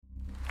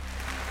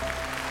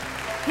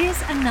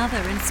Here's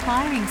another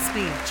inspiring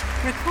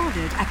speech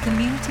recorded at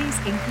Communities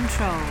in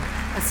Control,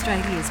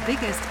 Australia's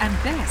biggest and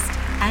best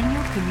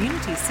annual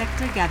community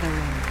sector gathering.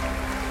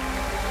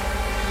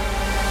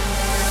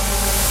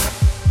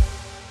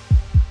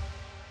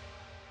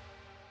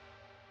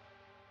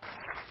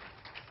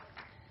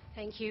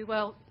 Thank you.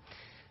 Well,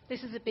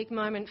 this is a big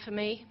moment for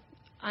me.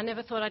 I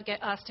never thought I'd get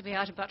asked to be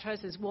Ita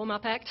Buttrose's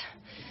warm-up act.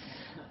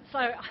 So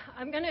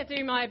I'm going to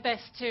do my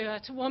best to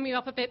warm you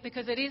up a bit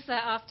because it is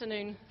that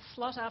afternoon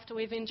slot after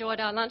we've enjoyed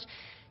our lunch.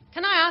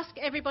 Can I ask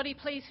everybody,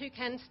 please, who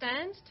can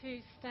stand,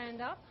 to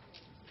stand up?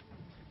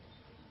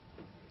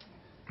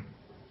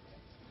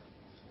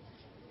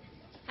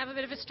 Have a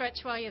bit of a stretch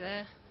while you're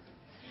there.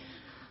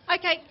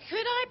 Okay,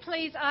 could I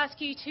please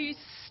ask you to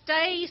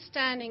stay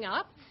standing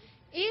up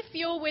if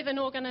you're with an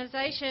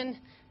organisation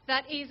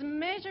that is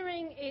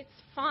measuring its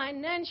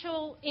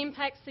financial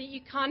impacts, that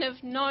you kind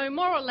of know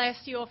more or less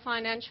your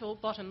financial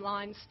bottom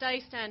line.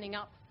 Stay standing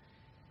up.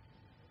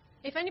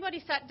 If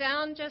anybody sat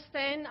down just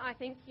then, I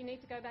think you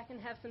need to go back and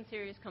have some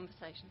serious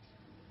conversations.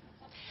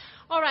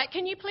 All right,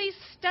 can you please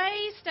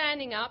stay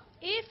standing up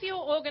if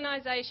your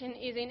organisation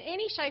is in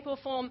any shape or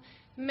form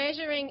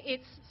measuring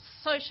its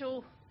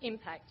social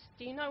impact?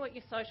 Do you know what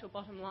your social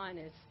bottom line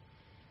is?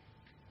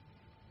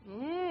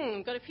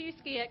 Got a few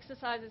ski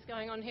exercises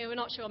going on here. We're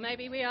not sure.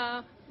 Maybe we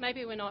are,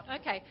 maybe we're not.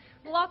 Okay,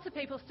 lots of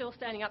people still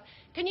standing up.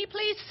 Can you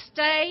please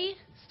stay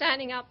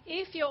standing up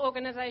if your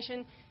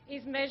organisation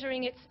is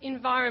measuring its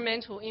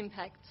environmental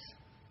impacts?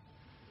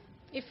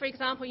 If, for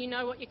example, you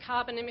know what your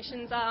carbon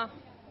emissions are.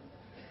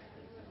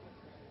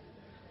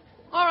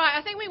 All right,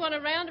 I think we want a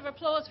round of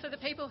applause for the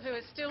people who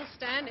are still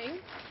standing.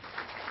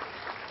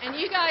 And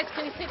you guys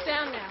can sit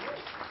down now.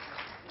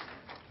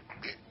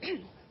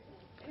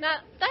 Now,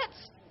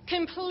 that's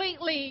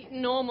completely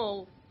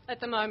normal at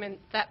the moment,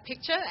 that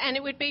picture, and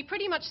it would be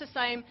pretty much the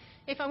same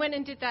if I went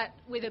and did that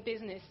with a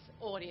business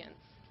audience.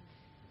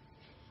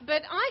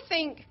 But I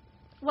think,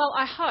 well,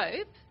 I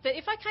hope that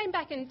if I came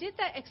back and did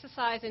that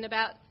exercise in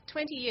about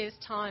 20 years'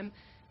 time,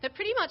 that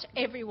pretty much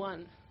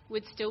everyone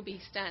would still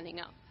be standing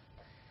up.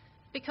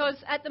 Because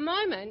at the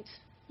moment,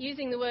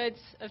 using the words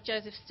of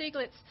Joseph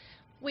Stiglitz,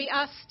 we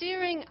are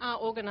steering our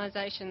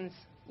organisations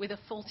with a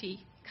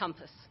faulty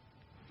compass.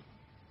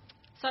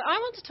 So I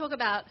want to talk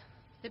about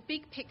the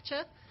big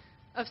picture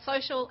of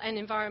social and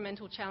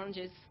environmental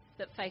challenges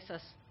that face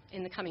us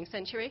in the coming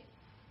century.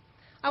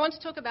 I want to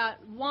talk about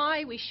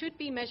why we should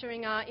be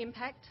measuring our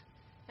impact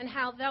and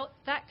how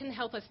that can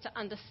help us to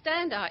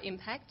understand our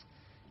impact,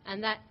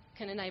 and that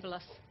can enable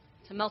us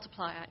to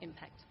multiply our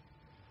impact.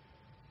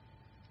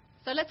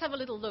 So let's have a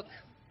little look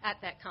at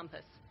that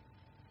compass.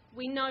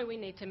 We know we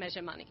need to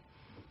measure money.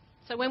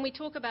 So when we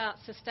talk about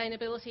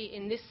sustainability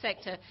in this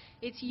sector,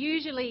 it's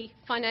usually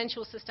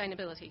financial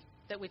sustainability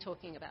that we're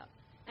talking about.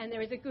 And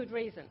there is a good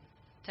reason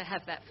to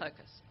have that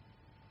focus.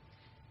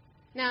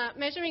 Now,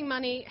 measuring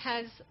money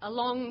has a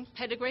long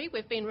pedigree.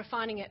 We've been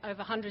refining it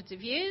over hundreds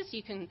of years.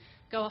 You can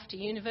go off to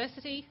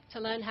university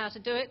to learn how to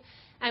do it.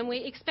 And we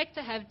expect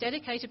to have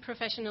dedicated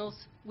professionals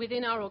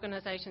within our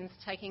organisations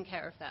taking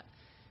care of that,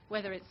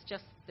 whether it's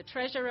just the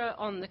treasurer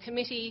on the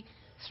committee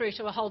through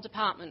to a whole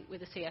department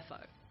with a CFO.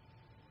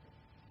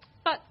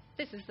 But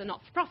this is the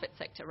not-for-profit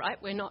sector, right?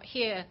 We're not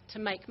here to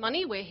make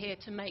money, we're here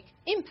to make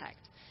impact.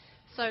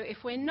 So if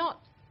we're not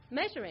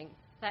measuring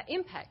that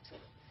impact,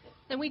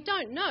 then we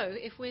don't know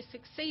if we're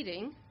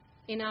succeeding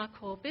in our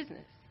core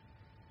business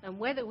and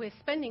whether we're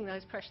spending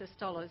those precious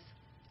dollars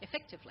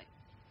effectively.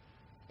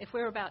 If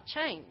we're about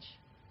change,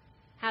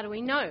 how do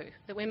we know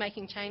that we're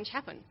making change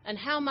happen, and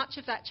how much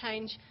of that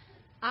change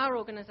our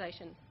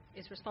organisation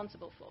is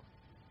responsible for?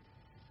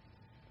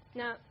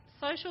 Now,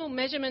 social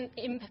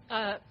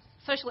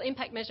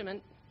impact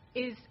measurement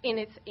is in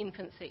its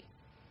infancy.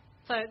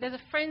 So there's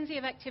a frenzy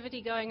of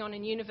activity going on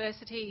in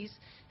universities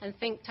and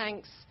think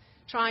tanks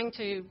trying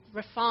to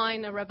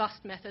refine a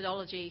robust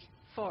methodology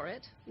for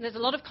it. And there's a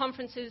lot of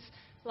conferences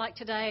like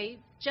today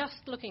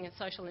just looking at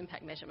social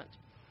impact measurement.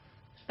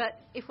 But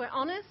if we're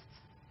honest,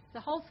 the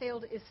whole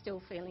field is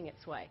still feeling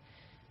its way.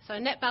 So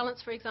Net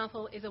Balance, for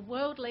example, is a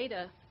world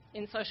leader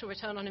in social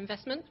return on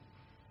investment.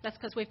 That's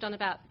because we've done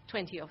about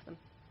 20 of them.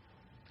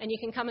 And you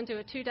can come and do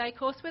a 2-day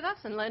course with us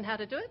and learn how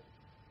to do it.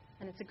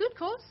 And it's a good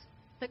course,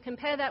 but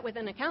compare that with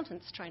an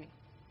accountant's training.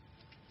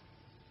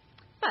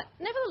 But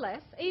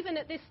nevertheless, even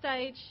at this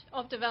stage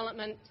of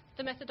development,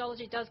 the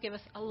methodology does give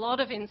us a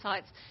lot of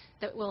insights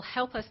that will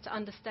help us to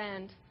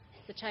understand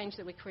the change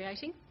that we're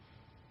creating.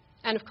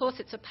 And of course,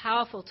 it's a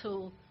powerful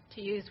tool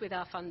to use with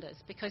our funders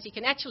because you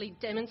can actually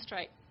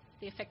demonstrate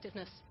the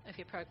effectiveness of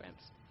your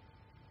programs.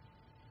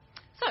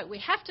 So we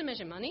have to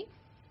measure money.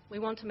 We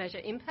want to measure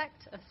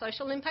impact,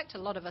 social impact, a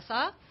lot of us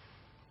are.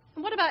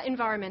 And what about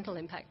environmental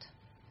impact?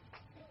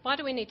 Why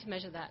do we need to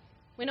measure that?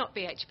 We're not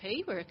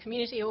BHP, we're a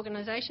community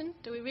organisation.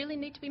 Do we really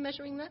need to be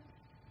measuring that?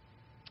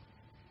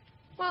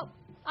 Well,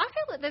 I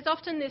feel that there's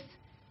often this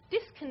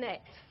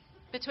disconnect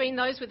between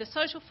those with a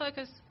social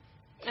focus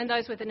and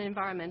those with an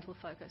environmental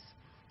focus.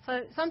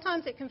 So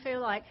sometimes it can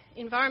feel like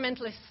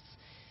environmentalists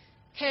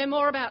care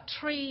more about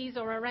trees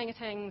or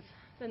orangutans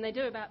than they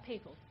do about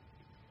people.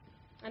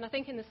 And I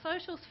think in the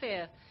social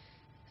sphere,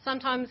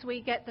 sometimes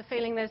we get the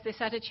feeling there's this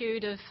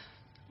attitude of,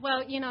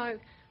 well, you know,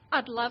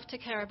 I'd love to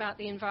care about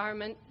the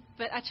environment,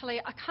 but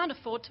actually I can't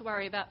afford to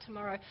worry about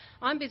tomorrow.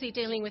 I'm busy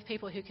dealing with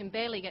people who can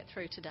barely get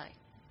through today.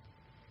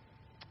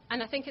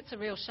 And I think it's a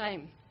real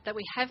shame that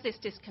we have this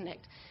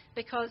disconnect,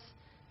 because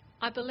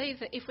I believe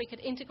that if we could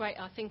integrate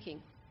our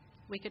thinking,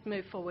 we could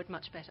move forward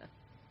much better.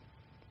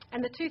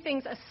 And the two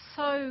things are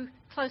so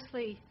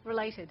closely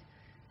related.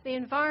 The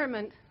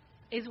environment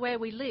is where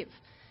we live.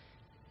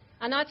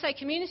 And I'd say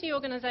community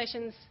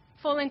organisations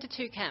fall into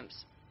two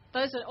camps.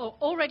 Those that are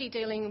already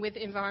dealing with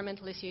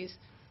environmental issues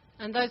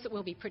and those that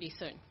will be pretty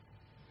soon.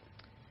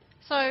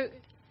 So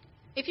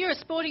if you're a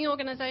sporting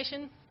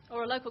organisation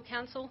or a local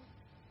council,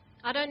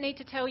 I don't need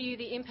to tell you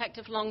the impact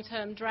of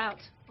long-term drought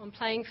on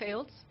playing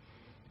fields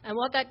and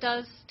what that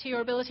does to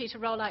your ability to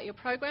roll out your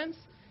programs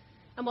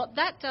and what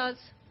that does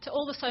to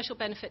all the social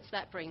benefits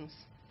that brings,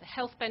 the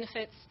health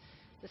benefits,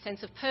 the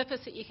sense of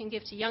purpose that you can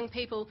give to young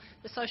people,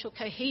 the social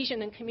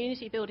cohesion and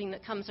community building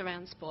that comes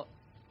around sport.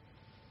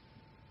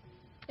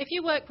 If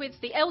you work with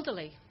the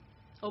elderly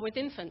or with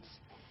infants,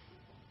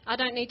 I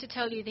don't need to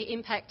tell you the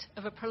impact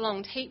of a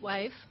prolonged heat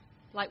wave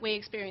like we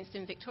experienced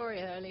in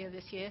Victoria earlier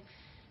this year,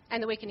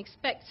 and that we can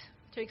expect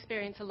to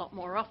experience a lot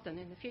more often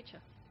in the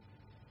future.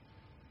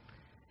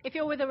 If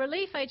you're with a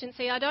relief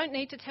agency, I don't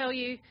need to tell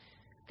you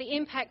the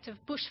impact of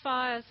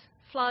bushfires,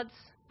 floods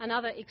and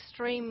other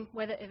extreme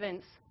weather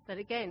events that,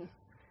 again,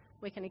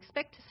 we can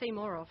expect to see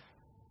more of.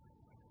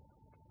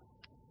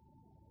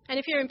 And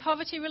if you're in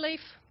poverty relief,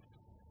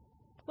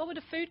 what would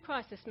a food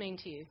crisis mean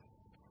to you?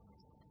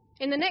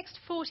 In the next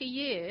 40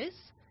 years,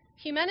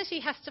 humanity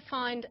has to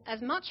find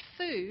as much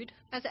food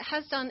as it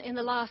has done in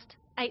the last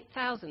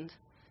 8,000.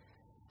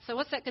 So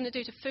what's that going to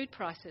do to food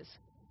prices?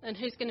 And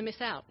who's going to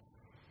miss out?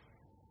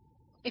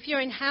 If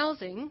you're in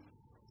housing,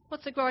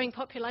 what's a growing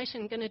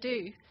population going to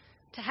do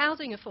to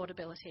housing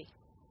affordability?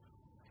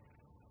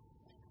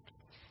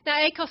 Now,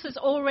 ACOS has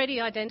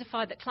already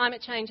identified that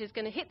climate change is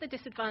going to hit the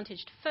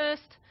disadvantaged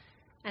first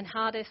and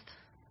hardest,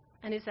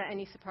 and is that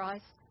any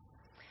surprise?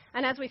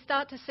 And as we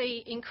start to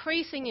see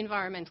increasing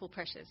environmental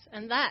pressures,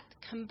 and that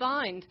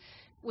combined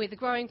with a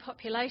growing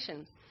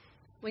population,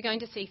 we're going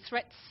to see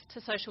threats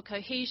to social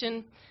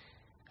cohesion,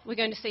 we're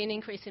going to see an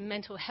increase in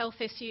mental health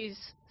issues,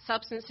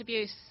 substance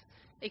abuse,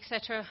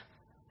 etc.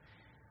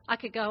 I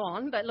could go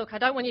on, but look, I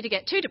don't want you to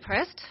get too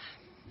depressed.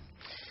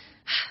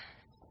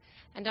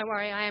 And don't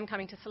worry, I am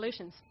coming to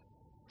solutions.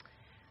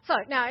 So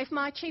now, if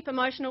my cheap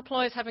emotional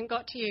ploys haven't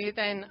got to you,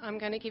 then I'm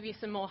going to give you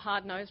some more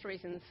hard-nosed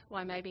reasons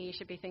why maybe you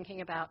should be thinking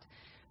about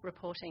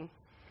reporting,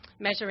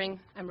 measuring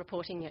and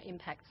reporting your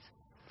impacts.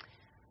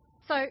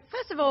 So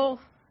first of all,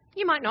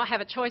 you might not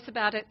have a choice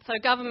about it, so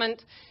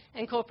government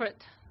and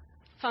corporate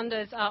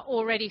funders are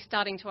already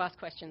starting to ask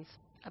questions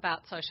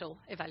about social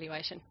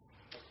evaluation.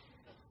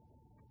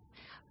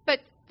 But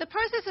the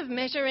process of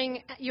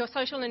measuring your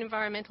social and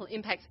environmental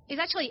impacts is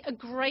actually a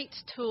great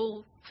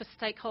tool for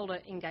stakeholder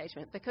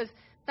engagement, because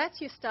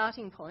that's your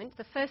starting point.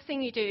 The first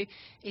thing you do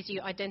is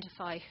you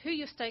identify who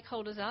your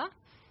stakeholders are,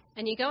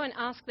 and you go and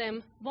ask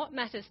them what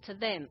matters to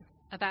them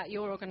about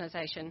your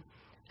organisation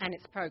and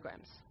its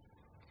programs.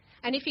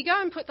 And if you go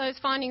and put those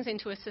findings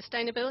into a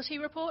sustainability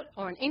report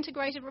or an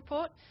integrated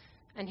report,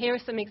 and here are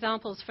some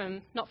examples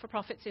from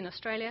not-for-profits in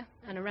Australia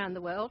and around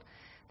the world,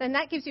 then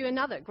that gives you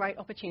another great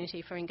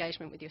opportunity for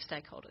engagement with your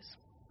stakeholders.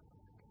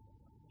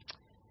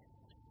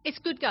 It's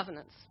good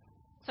governance.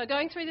 So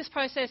going through this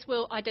process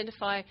will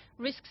identify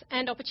risks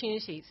and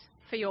opportunities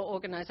for your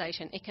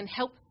organisation. It can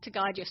help to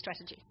guide your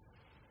strategy.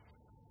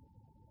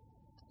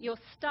 Your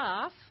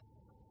staff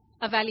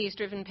are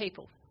values-driven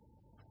people.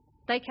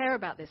 They care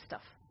about this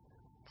stuff.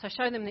 So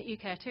show them that you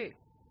care too.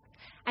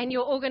 And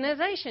your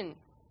organisation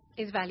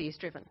is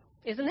values-driven,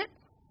 isn't it?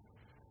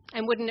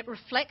 And wouldn't it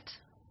reflect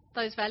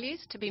those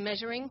values to be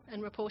measuring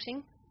and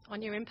reporting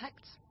on your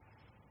impacts?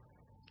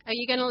 Are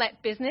you going to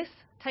let business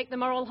take the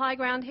moral high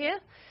ground here?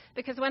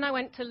 Because when I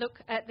went to look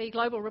at the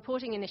Global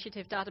Reporting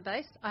Initiative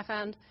database, I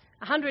found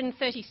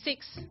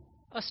 136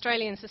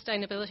 Australian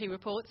sustainability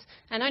reports,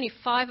 and only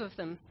 5 of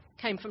them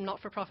came from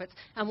not-for-profits,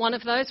 and one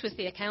of those was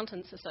the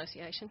Accountants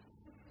Association.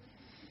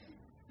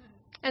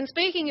 And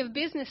speaking of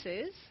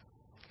businesses,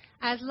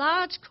 as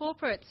large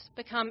corporates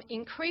become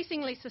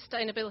increasingly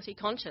sustainability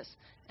conscious,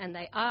 and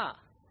they are,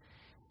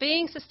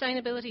 being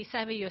sustainability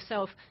savvy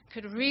yourself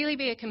could really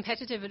be a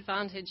competitive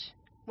advantage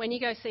when you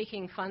go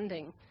seeking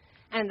funding.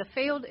 And the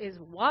field is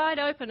wide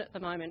open at the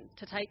moment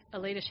to take a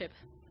leadership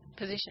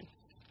position.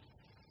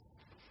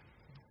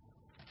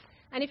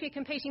 And if you're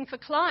competing for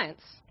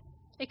clients,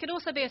 it could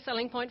also be a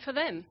selling point for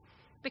them,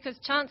 because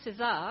chances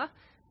are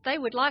they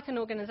would like an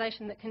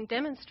organisation that can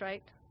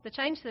demonstrate the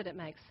change that it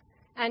makes.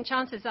 And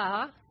chances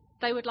are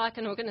they would like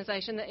an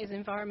organisation that is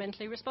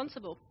environmentally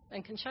responsible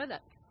and can show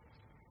that.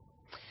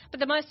 But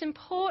the most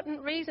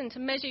important reason to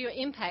measure your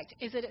impact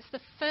is that it's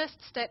the first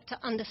step to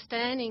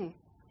understanding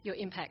your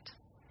impact,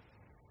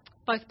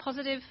 both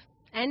positive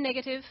and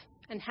negative,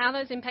 and how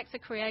those impacts are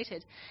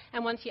created.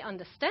 And once you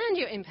understand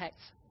your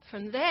impacts,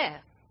 from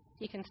there,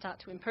 you can start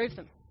to improve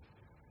them.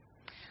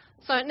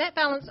 So at Net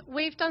Balance,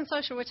 we've done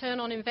social return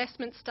on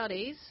investment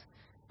studies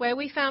where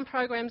we found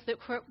programs that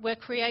were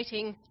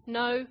creating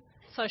no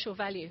social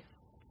value.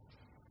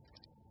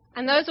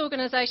 And those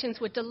organisations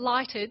were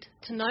delighted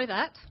to know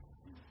that,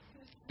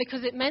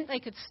 because it meant they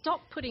could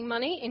stop putting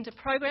money into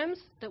programs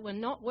that were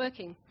not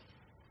working.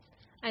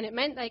 And it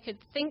meant they could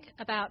think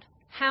about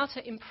how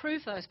to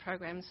improve those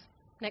programs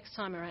next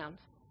time around.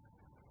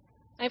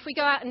 And if we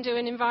go out and do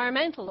an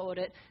environmental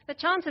audit, the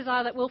chances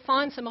are that we'll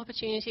find some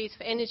opportunities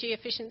for energy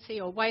efficiency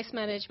or waste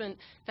management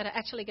that are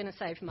actually going to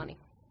save money.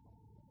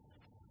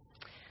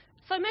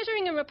 So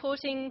measuring and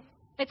reporting,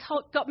 it's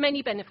got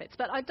many benefits,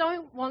 but I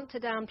don't want to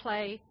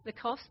downplay the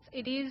costs.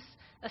 It is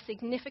a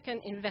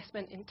significant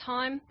investment in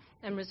time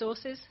and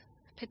resources,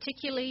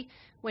 particularly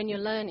when you're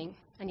learning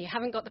and you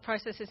haven't got the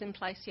processes in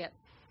place yet.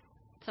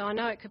 So I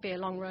know it could be a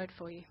long road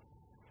for you.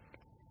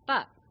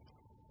 But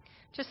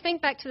just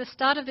think back to the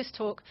start of this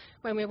talk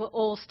when we were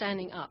all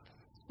standing up.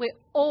 We're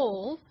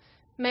all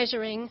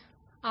measuring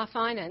our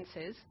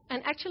finances,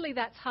 and actually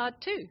that's hard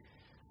too.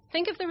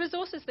 Think of the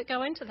resources that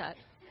go into that.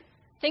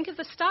 Think of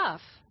the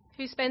staff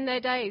who spend their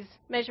days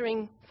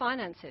measuring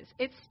finances.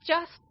 It's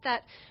just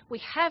that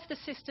we have the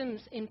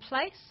systems in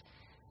place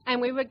and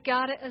we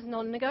regard it as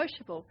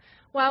non-negotiable.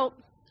 Well,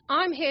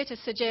 I'm here to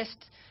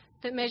suggest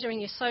that measuring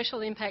your social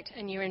impact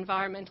and your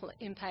environmental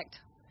impact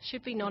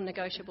should be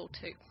non-negotiable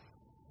too.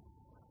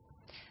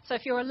 So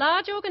if you're a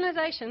large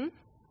organisation,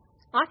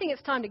 I think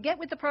it's time to get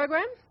with the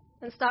program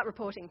and start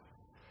reporting.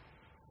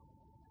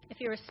 If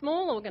you're a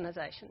small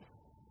organisation,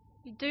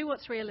 you do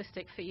what's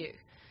realistic for you.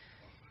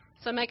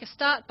 So make a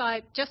start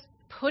by just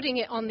putting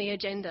it on the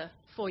agenda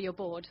for your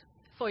board,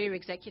 for your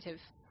executive.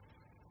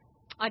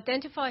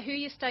 Identify who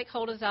your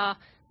stakeholders are,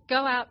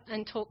 go out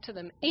and talk to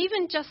them.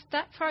 Even just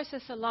that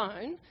process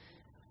alone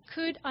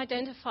could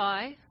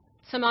identify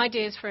some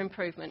ideas for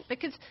improvement,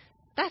 because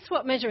that's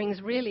what measuring is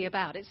really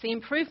about. It's the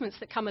improvements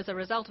that come as a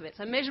result of it.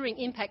 So measuring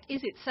impact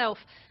is itself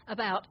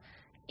about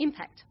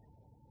impact.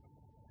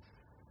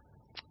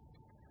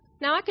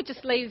 Now, I could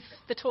just leave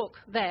the talk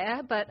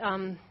there, but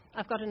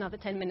I've got another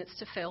 10 minutes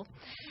to fill.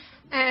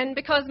 And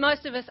because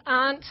most of us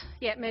aren't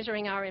yet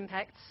measuring our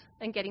impacts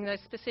and getting those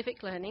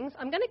specific learnings,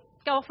 I'm going to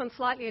go off on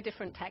slightly a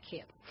different tack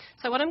here.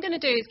 So what I'm going to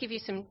do is give you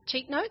some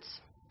cheat notes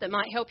that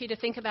might help you to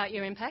think about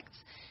your impacts,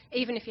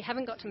 even if you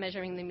haven't got to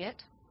measuring them yet.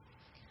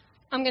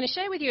 I'm going to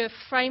share with you a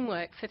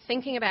framework for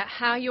thinking about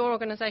how your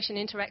organisation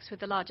interacts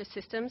with the larger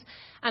systems,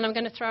 and I'm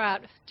going to throw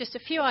out just a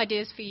few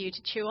ideas for you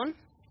to chew on,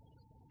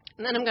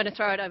 and then I'm going to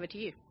throw it over to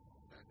you.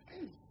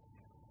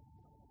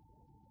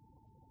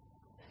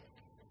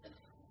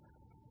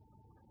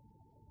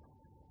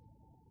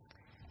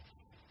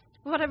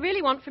 What I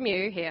really want from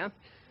you here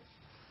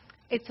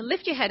is to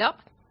lift your head up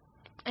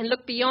and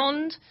look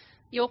beyond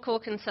your core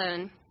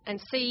concern and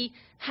see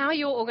how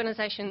your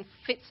organisation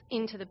fits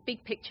into the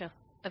big picture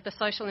of the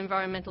social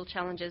environmental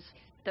challenges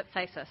that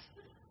face us.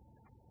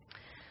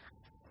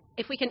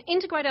 If we can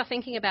integrate our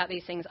thinking about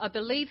these things, I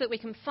believe that we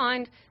can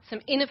find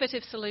some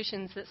innovative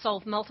solutions that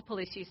solve multiple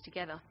issues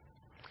together.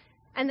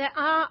 And there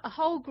are a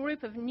whole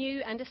group of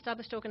new and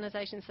established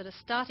organisations that are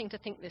starting to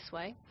think this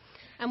way.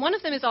 And one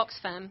of them is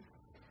Oxfam.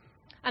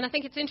 And I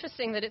think it's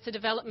interesting that it's a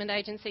development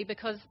agency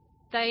because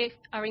they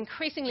are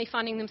increasingly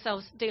finding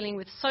themselves dealing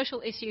with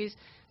social issues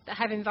that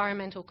have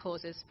environmental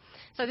causes.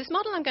 So this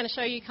model I'm going to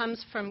show you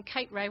comes from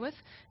Kate Raworth,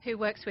 who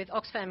works with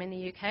Oxfam in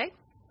the UK.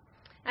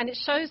 And it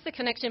shows the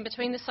connection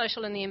between the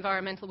social and the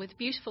environmental with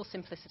beautiful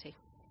simplicity.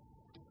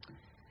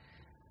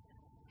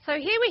 So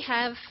here we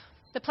have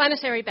the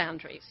planetary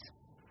boundaries.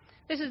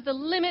 This is the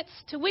limits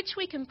to which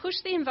we can push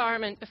the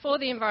environment before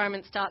the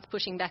environment starts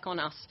pushing back on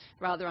us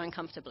rather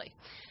uncomfortably.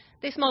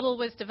 This model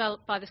was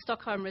developed by the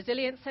Stockholm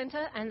Resilience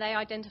Centre, and they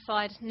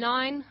identified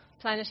 9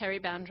 planetary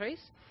boundaries.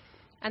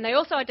 And they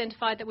also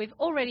identified that we've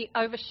already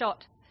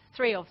overshot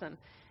 3 of them.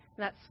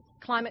 That's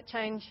climate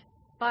change,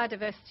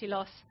 biodiversity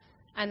loss,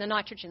 and the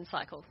nitrogen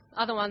cycle.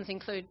 Other ones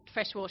include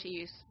freshwater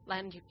use,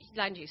 land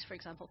use, for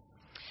example.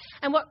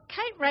 And what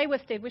Kate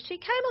Raworth did was she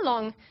came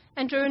along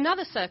and drew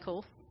another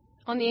circle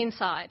on the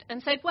inside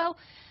and said, well,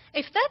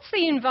 if that's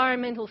the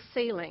environmental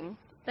ceiling,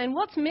 then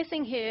what's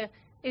missing here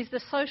is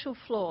the social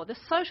floor, the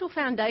social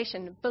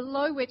foundation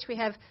below which we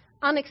have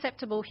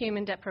unacceptable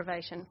human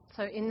deprivation.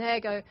 So in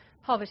there go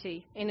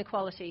poverty,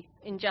 inequality,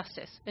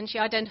 injustice. And she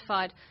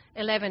identified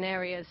 11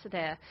 areas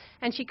there.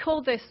 And she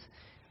called this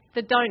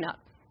the donut.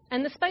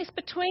 And the space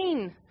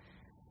between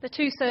the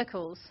 2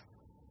 circles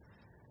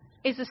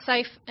is a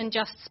safe and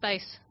just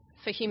space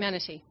for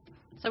humanity.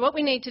 So what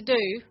we need to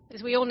do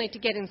is we all need to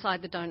get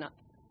inside the donut.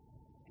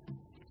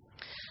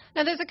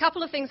 Now, there's a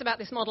couple of things about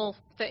this model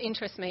that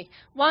interest me.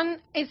 One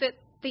is that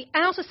the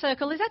outer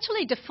circle is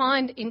actually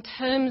defined in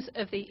terms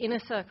of the inner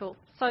circle.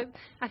 So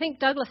I think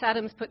Douglas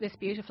Adams put this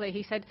beautifully.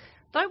 He said,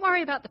 don't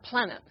worry about the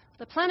planet.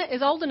 The planet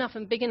is old enough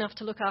and big enough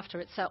to look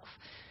after itself.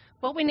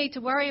 What we need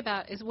to worry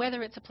about is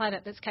whether it's a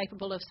planet that's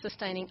capable of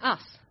sustaining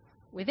us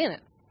within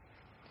it.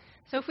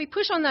 So if we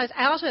push on those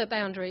outer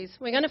boundaries,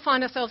 we're going to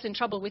find ourselves in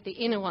trouble with the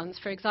inner ones,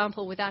 for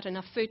example, without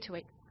enough food to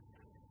eat.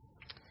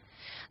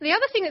 The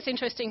other thing that's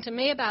interesting to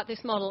me about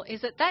this model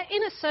is that that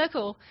inner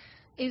circle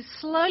is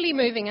slowly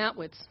moving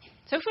outwards.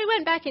 So if we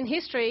went back in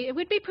history, it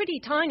would be pretty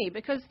tiny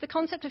because the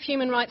concept of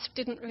human rights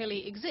didn't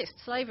really exist.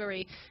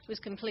 Slavery was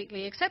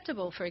completely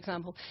acceptable, for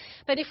example.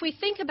 But if we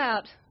think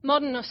about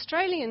modern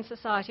Australian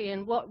society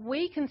and what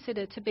we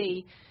consider to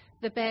be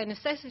the bare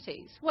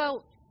necessities,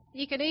 well,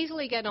 you could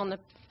easily get on the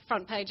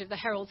front page of the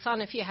Herald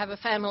Sun if you have a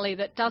family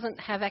that doesn't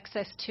have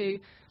access to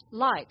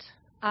light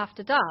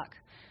after dark,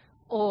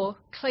 or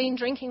clean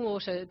drinking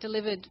water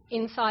delivered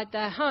inside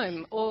their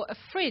home, or a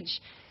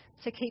fridge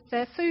to keep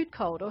their food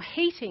cold, or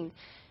heating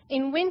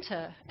in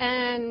winter.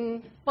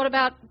 And what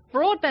about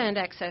broadband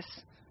access?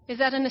 Is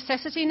that a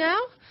necessity now?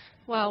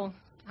 Well,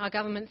 our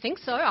government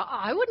thinks so.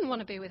 I wouldn't want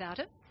to be without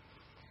it.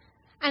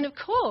 And of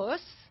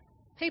course,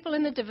 people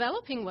in the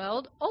developing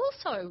world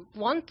also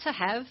want to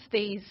have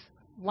these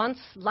once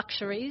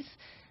luxuries,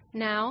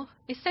 now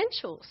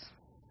essentials.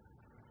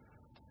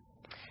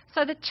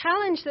 So the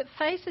challenge that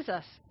faces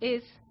us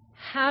is,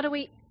 how do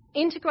we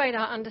integrate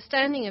our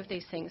understanding of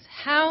these things?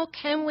 How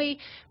can we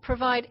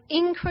provide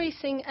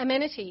increasing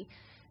amenity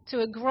to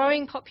a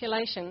growing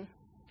population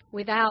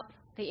without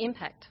the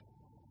impact?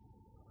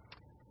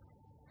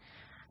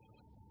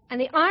 And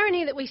the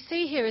irony that we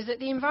see here is that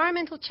the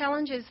environmental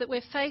challenges that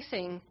we're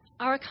facing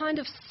are a kind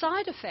of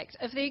side effect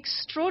of the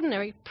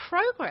extraordinary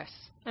progress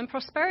and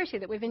prosperity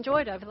that we've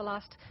enjoyed over the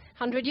last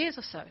 100 years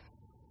or so.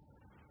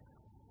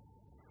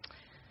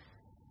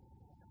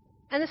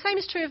 And the same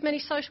is true of many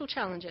social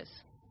challenges.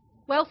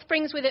 Wealth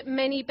brings with it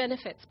many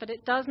benefits, but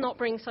it does not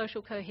bring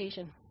social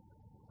cohesion.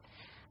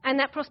 And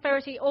that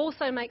prosperity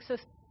also makes us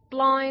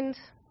blind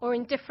or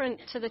indifferent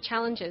to the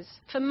challenges.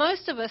 For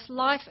most of us,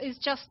 life is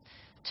just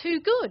too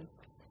good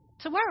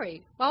to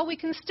worry. While we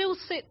can still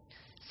sit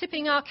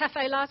sipping our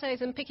cafe lattes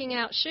and picking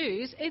out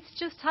shoes, it's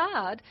just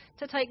hard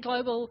to take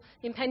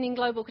impending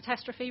global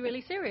catastrophe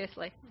really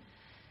seriously.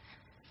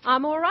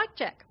 I'm all right,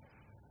 Jack.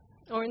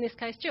 Or in this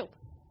case, Jill.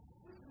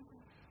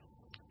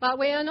 But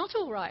we are not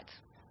all right.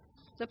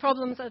 The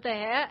problems are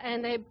there,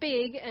 and they're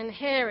big and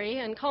hairy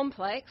and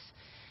complex.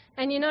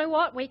 And you know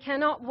what? We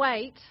cannot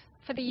wait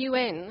for the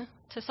UN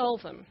to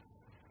solve them.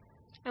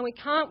 And we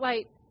can't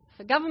wait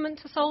for government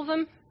to solve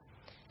them.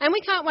 And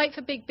we can't wait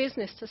for big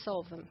business to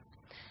solve them.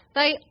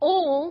 They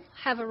all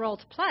have a role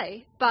to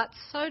play, but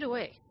so do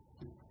we.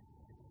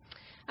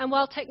 And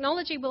while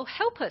technology will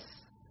help us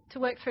to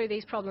work through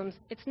these problems,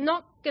 it's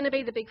not going to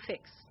be the big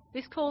fix.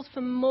 This calls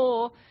for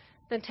more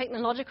than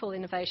technological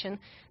innovation.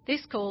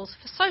 This calls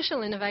for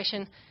social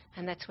innovation,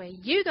 and that's where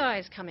you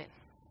guys come in.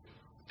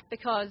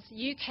 Because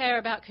you care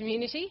about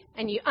community,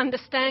 and you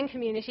understand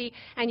community,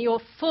 and you're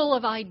full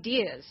of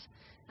ideas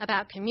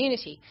about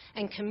community.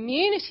 And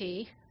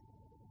community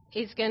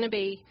is going to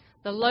be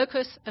the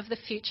locus of the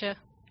future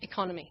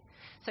economy.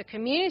 So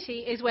community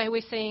is where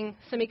we're seeing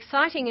some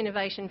exciting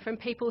innovation from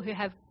people who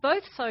have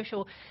both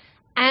social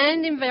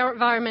and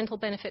environmental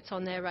benefits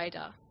on their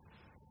radar.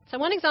 So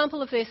one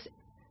example of this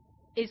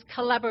is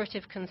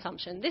collaborative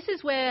consumption. This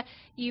is where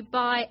you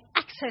buy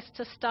access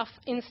to stuff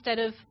instead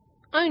of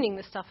owning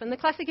the stuff. And the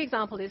classic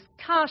example is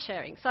car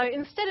sharing. So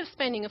instead of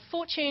spending a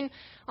fortune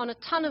on a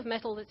ton of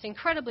metal that's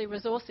incredibly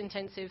resource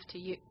intensive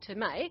to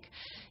make,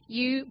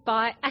 you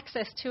buy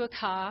access to a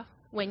car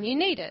when you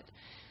need it.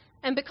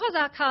 And because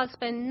our cars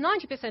spend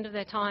 90% of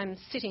their time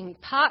sitting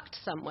parked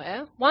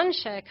somewhere, one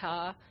share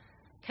car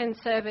can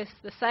service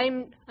the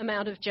same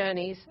amount of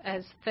journeys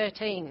as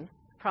 13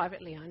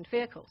 privately owned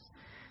vehicles.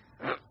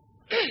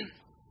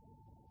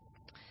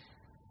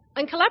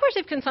 And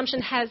collaborative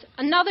consumption has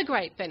another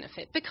great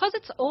benefit. Because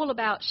it's all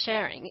about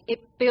sharing,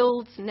 it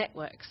builds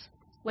networks,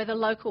 whether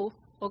local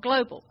or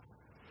global.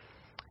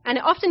 And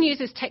it often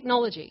uses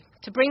technology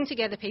to bring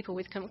together people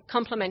with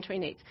complementary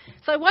needs.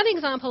 So one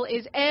example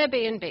is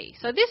Airbnb.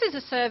 So this is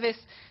a service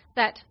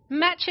that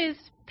matches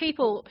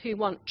people who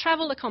want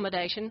travel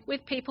accommodation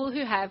with people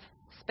who have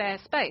spare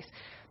space.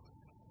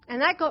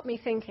 And that got me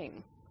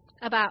thinking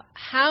about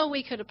how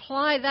we could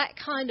apply that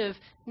kind of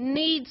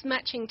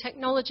needs-matching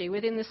technology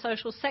within the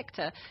social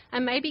sector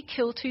and maybe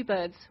kill two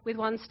birds with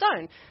one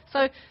stone.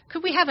 So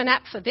could we have an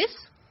app for this?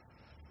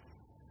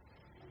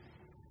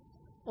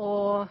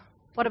 Or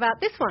what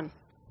about this one?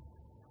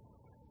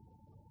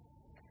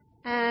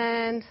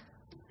 And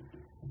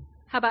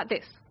how about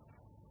this?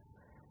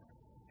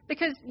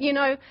 Because, you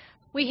know,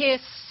 we hear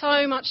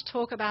so much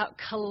talk about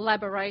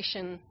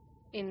collaboration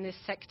in this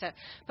sector,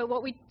 but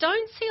what we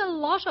don't see a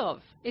lot of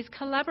is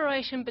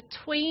collaboration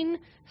between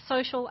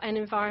social and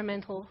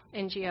environmental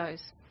NGOs.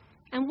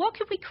 And what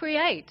could we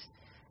create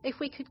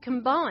if we could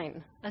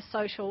combine a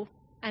social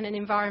and an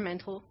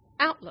environmental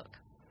outlook?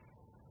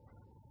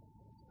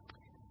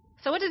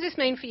 So what does this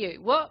mean for you?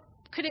 What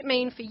could it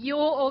mean for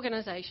your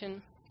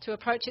organisation to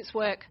approach its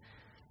work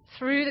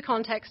through the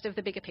context of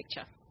the bigger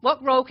picture?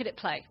 What role could it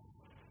play?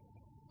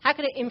 How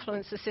could it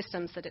influence the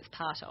systems that it's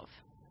part of?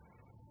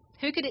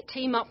 Who could it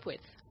team up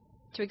with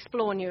to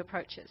explore new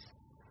approaches?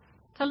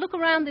 So look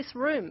around this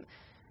room.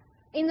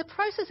 In the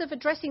process of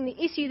addressing the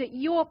issue that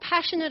you're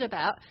passionate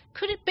about,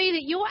 could it be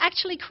that you're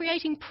actually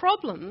creating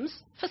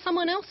problems for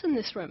someone else in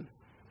this room?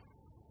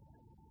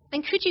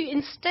 And could you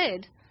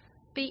instead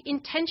be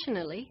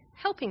intentionally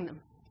helping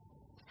them?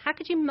 How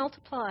could you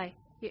multiply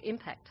your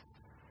impact?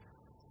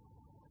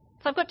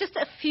 So I've got just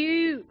a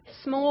few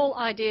small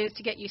ideas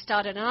to get you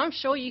started, and I'm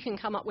sure you can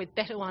come up with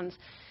better ones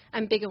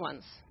and bigger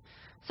ones.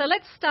 So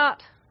let's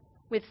start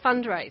with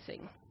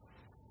fundraising.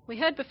 We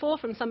heard before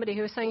from somebody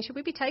who was saying, should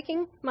we be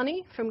taking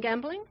money from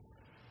gambling?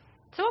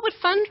 So what would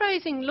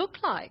fundraising look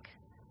like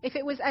if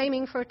it was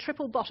aiming for a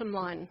triple bottom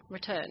line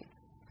return?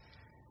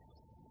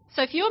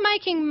 So if you're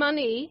making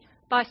money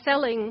by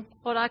selling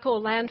what I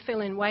call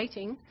landfill in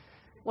waiting,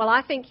 well,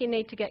 I think you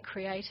need to get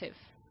creative.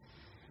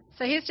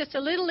 So here's just a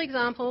little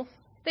example.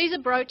 These are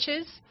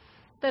brooches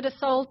that are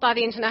sold by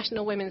the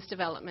International Women's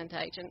Development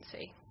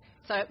Agency.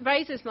 So it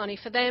raises money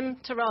for them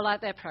to roll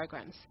out their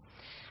programs.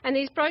 And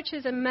these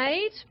brooches are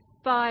made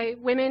by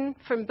women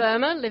from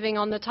Burma living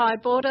on the Thai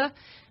border,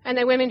 and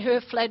they're women who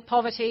have fled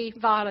poverty,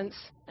 violence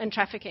and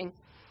trafficking.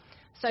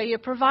 So you're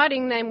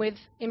providing them with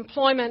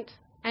employment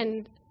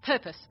and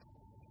purpose.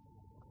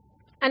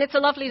 And it's a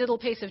lovely little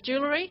piece of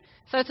jewellery,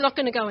 so it's not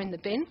going to go in the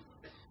bin.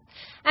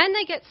 And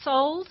they get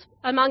sold,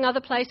 among other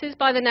places,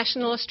 by the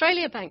National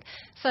Australia Bank.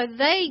 So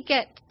they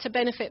get to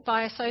benefit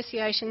by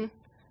association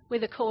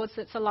with a cause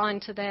that's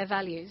aligned to their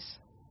values.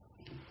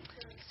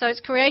 So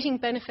it's creating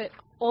benefit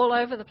all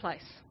over the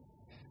place.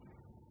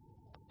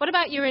 What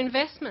about your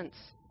investments?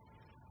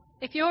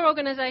 If your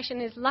organisation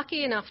is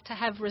lucky enough to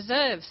have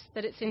reserves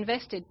that it's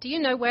invested, do you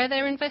know where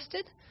they're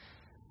invested?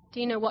 Do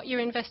you know what you're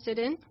invested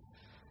in?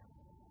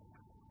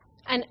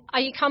 And are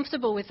you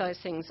comfortable with those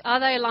things? Are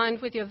they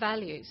aligned with your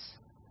values?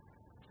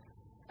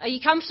 Are you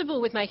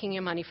comfortable with making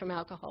your money from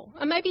alcohol?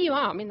 And maybe you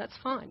are, I mean, that's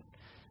fine.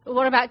 But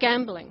what about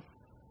gambling?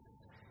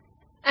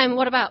 And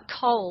what about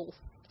coal?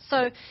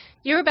 So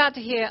you're about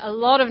to hear a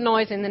lot of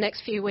noise in the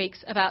next few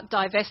weeks about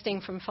divesting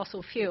from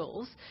fossil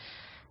fuels.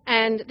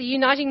 And the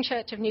Uniting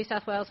Church of New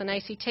South Wales and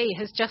ACT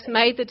has just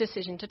made the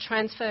decision to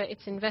transfer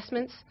its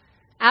investments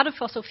out of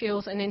fossil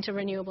fuels and into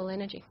renewable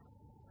energy.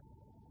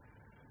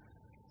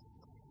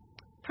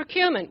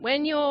 Procurement.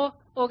 When your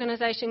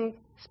organisation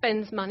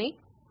spends money,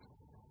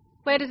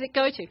 where does it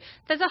go to?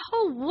 There's a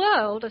whole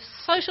world of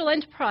social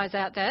enterprise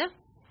out there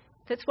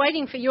that's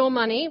waiting for your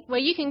money where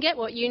you can get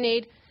what you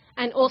need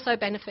and also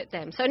benefit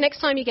them. So next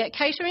time you get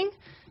catering,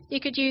 you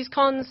could use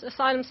CON's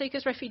Asylum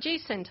Seekers Refugee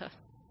Centre.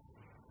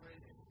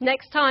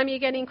 Next time you're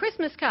getting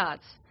Christmas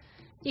cards,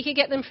 you could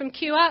get them from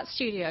Q Art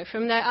Studio,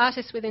 from their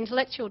artists with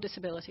intellectual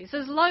disabilities.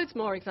 There's loads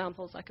more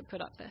examples I could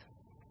put up there.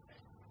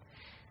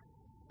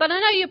 But I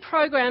know your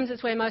programs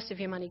is where most of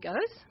your money goes.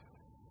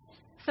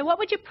 So what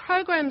would your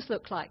programs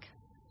look like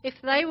if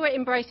they were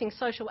embracing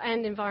social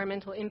and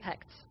environmental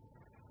impacts?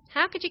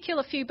 How could you kill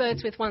a few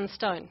birds with one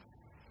stone?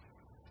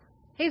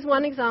 Here's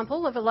one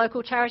example of a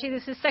local charity.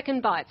 This is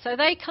Second Bite. So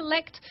they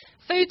collect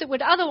food that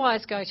would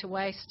otherwise go to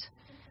waste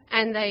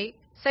and they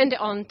send it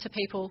on to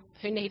people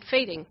who need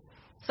feeding.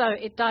 So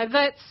it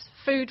diverts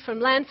food from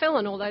landfill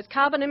and all those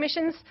carbon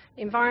emissions,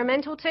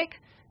 environmental tick,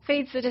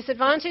 feeds the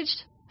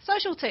disadvantaged,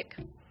 social tick.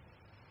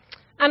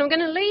 And I'm going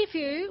to leave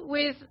you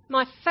with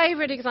my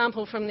favourite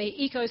example from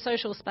the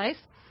eco-social space.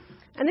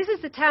 And this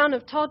is the town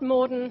of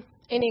Todmorden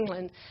in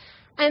England.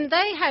 And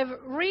they have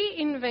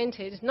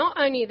reinvented not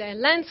only their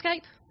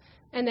landscape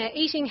and their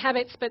eating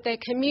habits, but their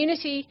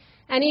community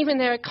and even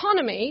their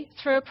economy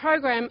through a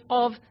program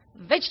of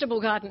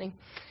vegetable gardening.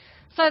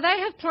 So they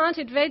have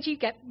planted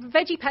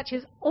veggie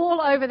patches all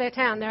over their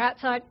town. They're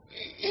outside,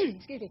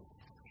 excuse me,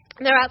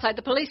 they're outside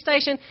the police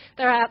station,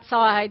 they're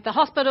outside the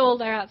hospital,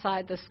 they're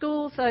outside the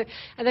school. So,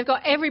 and they've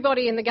got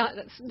everybody in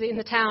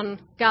the town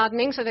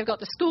gardening. So they've got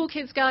the school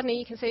kids gardening.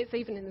 You can see it's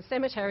even in the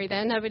cemetery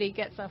there. Nobody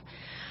gets off.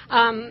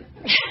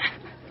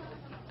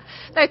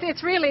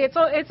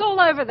 It's all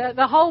over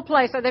the whole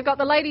place. So they've got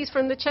the ladies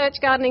from the church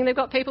gardening, they've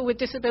got people with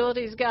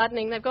disabilities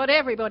gardening, they've got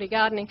everybody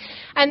gardening.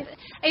 And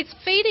it's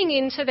feeding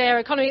into their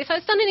economy. So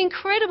it's done an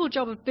incredible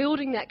job of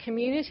building that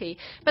community.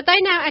 But they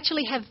now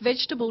actually have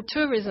vegetable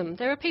tourism.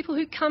 There are people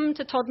who come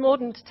to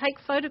Todmorden to take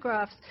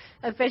photographs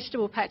of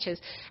vegetable patches.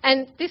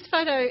 And this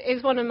photo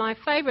is one of my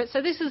favourites.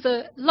 So this is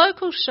a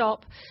local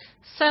shop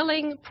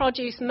selling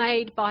produce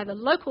made by the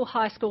local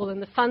high school, and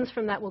the funds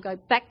from that will go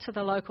back to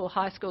the local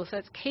high school. So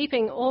it's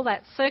keeping all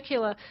that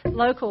circular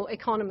local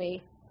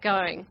economy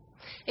going.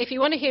 If you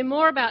want to hear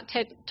more about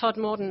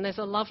Todmorden, there's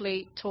a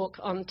lovely talk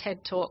on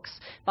TED Talks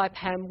by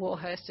Pam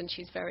Warhurst, and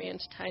she's very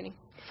entertaining.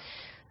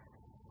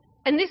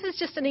 And this is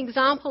just an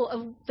example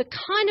of the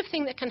kind of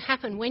thing that can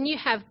happen when you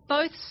have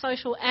both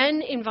social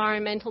and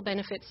environmental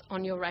benefits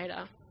on your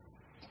radar.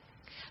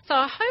 So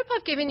I hope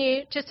I've given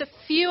you just a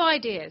few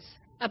ideas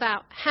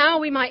about how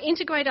we might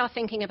integrate our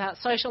thinking about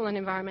social and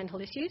environmental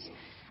issues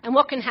and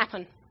what can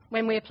happen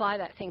when we apply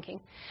that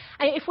thinking.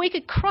 And if we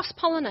could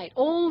cross-pollinate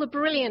all the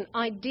brilliant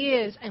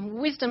ideas and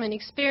wisdom and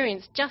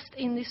experience just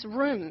in this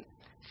room,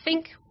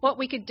 think what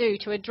we could do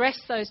to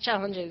address those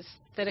challenges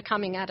that are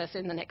coming at us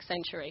in the next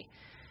century.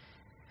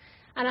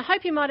 And I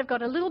hope you might have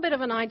got a little bit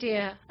of an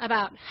idea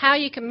about how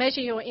you can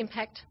measure your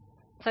impact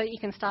so that you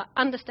can start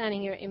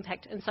understanding your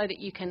impact and so that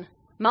you can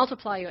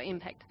multiply your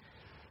impact.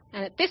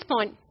 And at this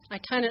point, I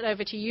turn it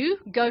over to you.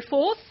 Go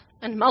forth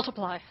and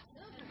multiply.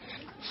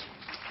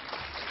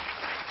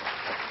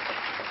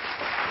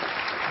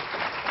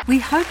 We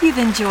hope you've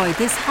enjoyed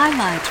this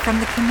highlight from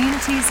the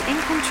Communities in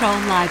Control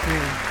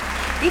Library.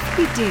 If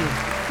you did,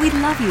 we'd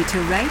love you to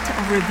rate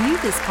or review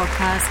this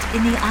podcast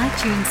in the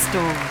iTunes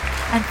Store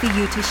and for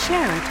you to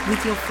share it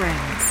with your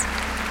friends.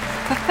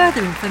 For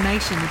further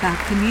information about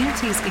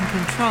Communities in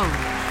Control,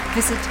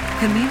 visit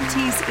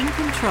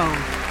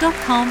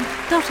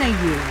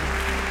communitiesincontrol.com.au.